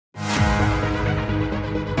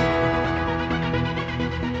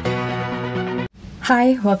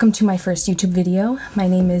Hi, welcome to my first YouTube video. My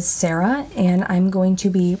name is Sarah and I'm going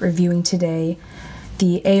to be reviewing today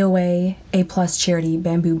the AOA A+ Charity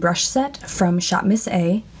Bamboo Brush Set from ShopMiss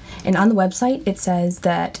A. And on the website it says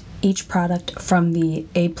that each product from the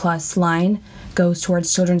A+ line goes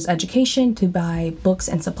towards children's education to buy books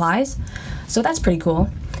and supplies. So that's pretty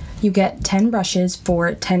cool. You get 10 brushes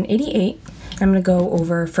for $10.88. I'm going to go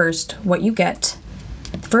over first what you get.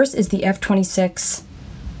 First is the F26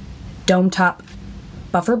 Dome Top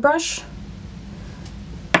Buffer Brush.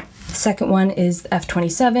 The second one is the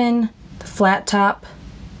F27, the Flat Top.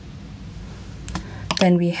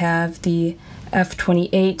 Then we have the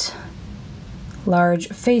F28 Large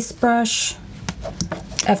Face Brush,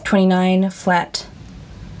 F29 Flat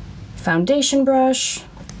Foundation Brush,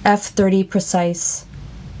 F30 Precise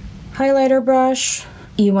Highlighter Brush,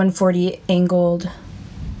 E140 Angled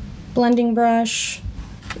Blending Brush,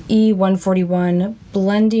 E141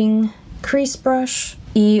 Blending Crease Brush,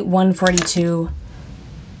 E142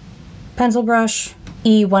 Pencil Brush,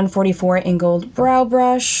 E144 Angled Brow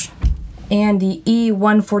Brush, and the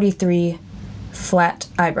E143 Flat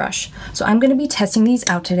Eye Brush. So I'm going to be testing these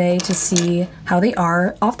out today to see how they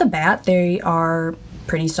are. Off the bat, they are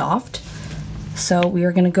pretty soft. So we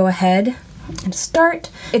are going to go ahead and start.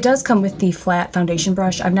 It does come with the flat foundation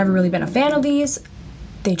brush. I've never really been a fan of these.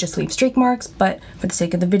 They just leave streak marks, but for the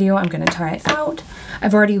sake of the video, I'm going to try it out.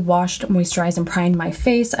 I've already washed, moisturized, and primed my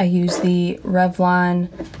face. I use the Revlon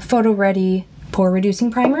PhotoReady Pore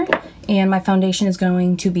Reducing Primer, and my foundation is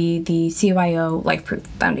going to be the CYO Lifeproof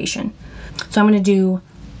foundation. So I'm going to do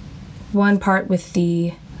one part with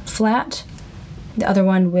the flat, the other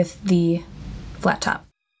one with the flat top.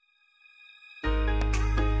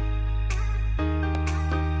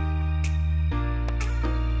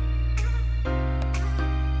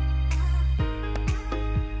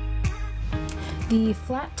 The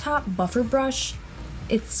flat top buffer brush,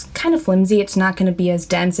 it's kind of flimsy. It's not going to be as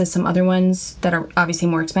dense as some other ones that are obviously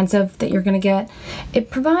more expensive that you're going to get.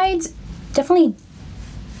 It provides definitely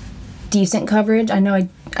decent coverage. I know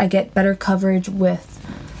I get better coverage with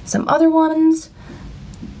some other ones.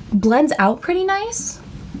 Blends out pretty nice.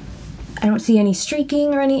 I don't see any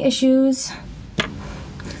streaking or any issues. I'm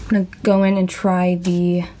going to go in and try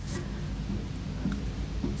the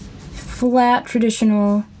flat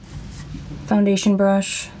traditional foundation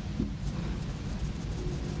brush.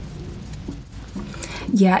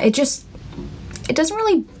 Yeah, it doesn't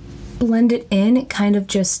really blend it in. It kind of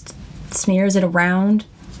just smears it around.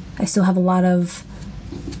 I still have a lot of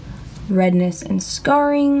redness and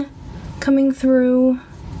scarring coming through.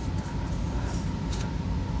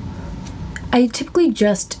 I typically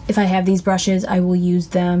just, if I have these brushes, I will use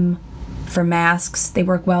them for masks. They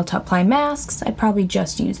work well to apply masks. I'd probably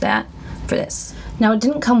just use that for this. Now, it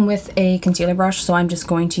didn't come with a concealer brush, so I'm just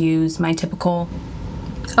going to use my typical...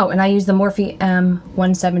 Oh, and I use the Morphe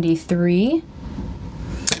M173.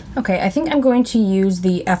 Okay, I think I'm going to use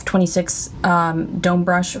the F26 Dome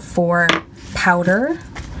Brush for powder.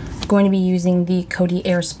 I'm going to be using the Coty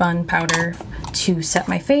Airspun powder to set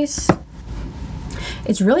my face.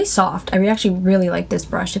 It's really soft. I actually really like this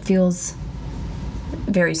brush. It feels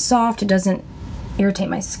very soft. It doesn't irritate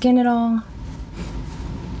my skin at all.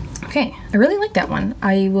 Okay, I really like that one.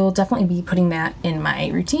 I will definitely be putting that in my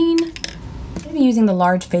routine. I'm going to be using the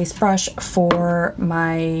large face brush for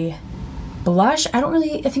my blush. I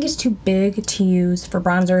think it's too big to use for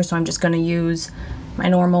bronzer, so I'm just going to use my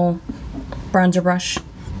normal bronzer brush.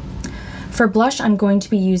 For blush, I'm going to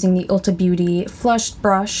be using the Ulta Beauty Flush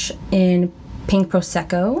Brush in Pink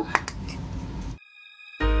Prosecco.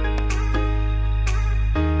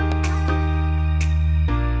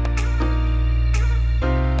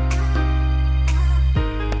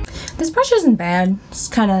 This brush isn't bad. It's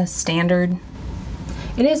kind of standard.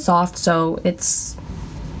 It is soft, so it's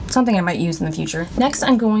something I might use in the future. Next,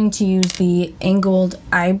 I'm going to use the angled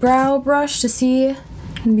eyebrow brush to see. I'm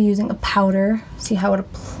going to be using a powder, see how it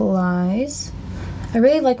applies. I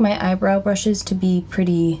really like my eyebrow brushes to be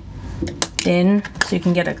pretty thin, so you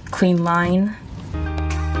can get a clean line.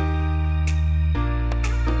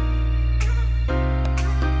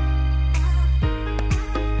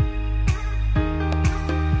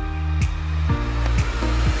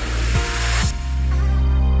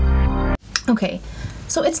 Okay,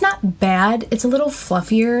 so it's not bad. It's a little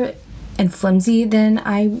fluffier and flimsy than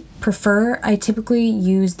I prefer. I typically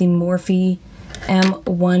use the Morphe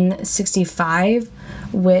M165,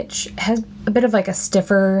 which has a bit of like a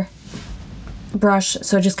stiffer brush,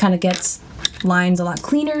 so it just kind of gets lines a lot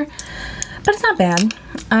cleaner, but it's not bad.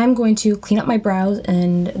 I'm going to clean up my brows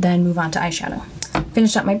and then move on to eyeshadow.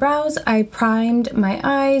 Finished up my brows. I primed my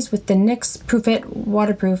eyes with the NYX Proof It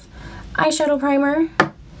Waterproof eyeshadow primer.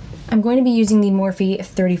 I'm going to be using the Morphe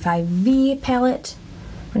 35V palette.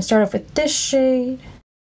 I'm going to start off with this shade.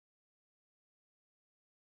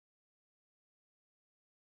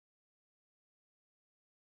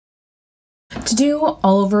 To do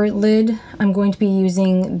all over lid, I'm going to be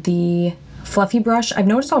using the fluffy brush. I've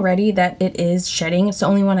noticed already that it is shedding. It's the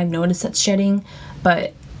only one I've noticed that's shedding,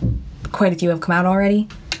 but quite a few have come out already.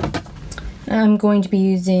 I'm going to be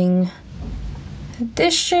using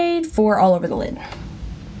this shade for all over the lid.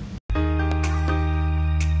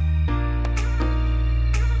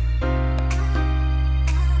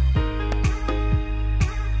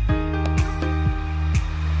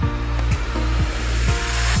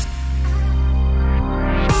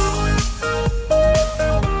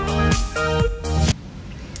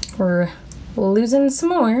 We're losing some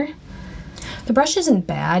more. The brush isn't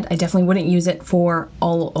bad. I definitely wouldn't use it for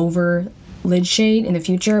all over lid shade in the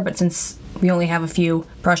future, but since we only have a few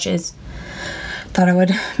brushes, thought I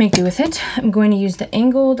would make do with it. I'm going to use the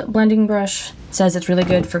angled blending brush. It says it's really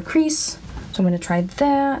good for crease, so I'm going to try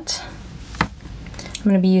that. I'm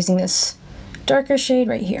going to be using this darker shade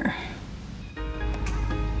right here.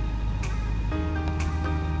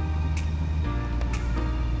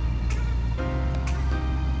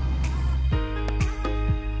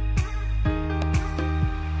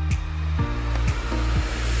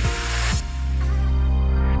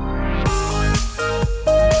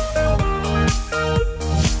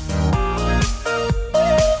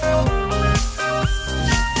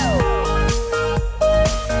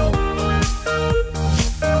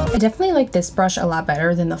 I definitely like this brush a lot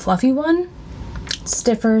better than the fluffy one. It's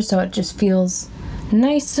stiffer, so it just feels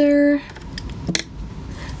nicer.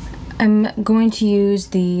 I'm going to use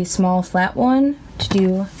the small flat one to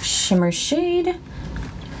do shimmer shade.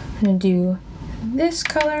 I'm going to do this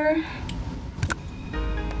color.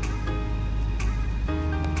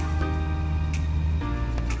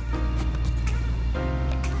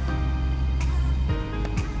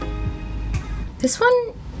 This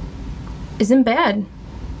one isn't bad.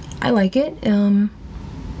 I like it.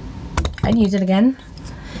 I'd use it again.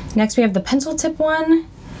 Next we have the pencil tip one.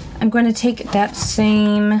 I'm going to take that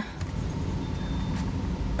same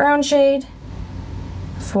brown shade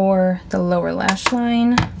for the lower lash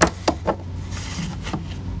line.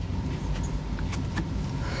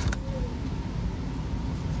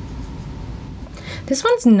 This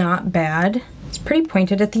one's not bad. It's pretty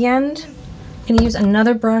pointed at the end. I'm going to use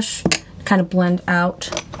another brush to kind of blend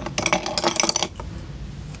out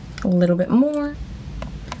a little bit more.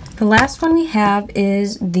 The last one we have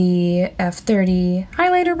is the F30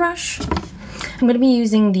 highlighter brush. I'm going to be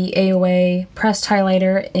using the AOA pressed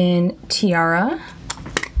highlighter in Tiara.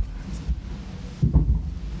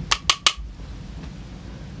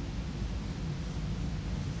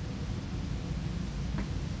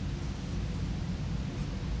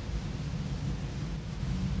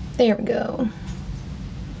 There we go.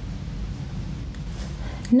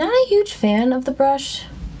 Not a huge fan of the brush,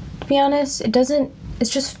 to be honest. It's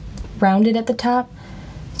just rounded at the top,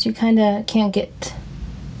 so you kind of can't get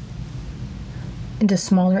into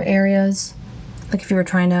smaller areas. Like if you were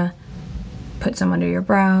trying to put some under your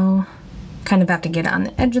brow, kind of have to get it on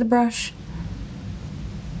the edge of the brush.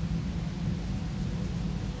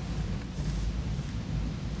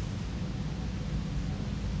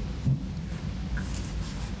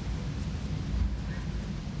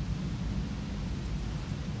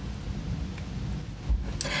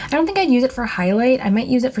 I don't think I'd use it for highlight. I might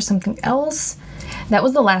use it for something else. That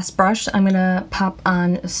was the last brush. I'm gonna pop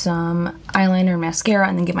on some eyeliner and mascara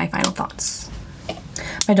and then give my final thoughts.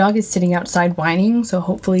 My dog is sitting outside whining, so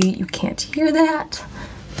hopefully you can't hear that.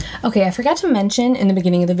 Okay, I forgot to mention in the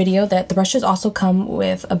beginning of the video that the brushes also come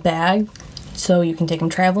with a bag, so you can take them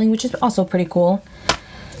traveling, which is also pretty cool.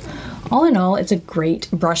 All in all, it's a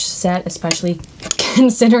great brush set, especially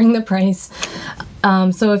considering the price.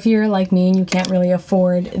 So if you're like me and you can't really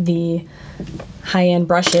afford the high-end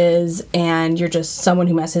brushes and you're just someone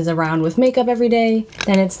who messes around with makeup every day,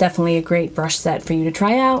 then it's definitely a great brush set for you to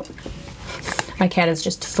try out. My cat is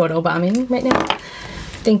just photobombing right now.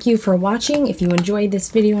 Thank you for watching. If you enjoyed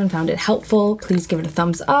this video and found it helpful, please give it a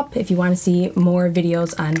thumbs up. If you want to see more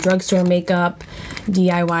videos on drugstore makeup,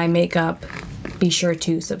 DIY makeup, be sure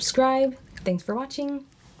to subscribe. Thanks for watching.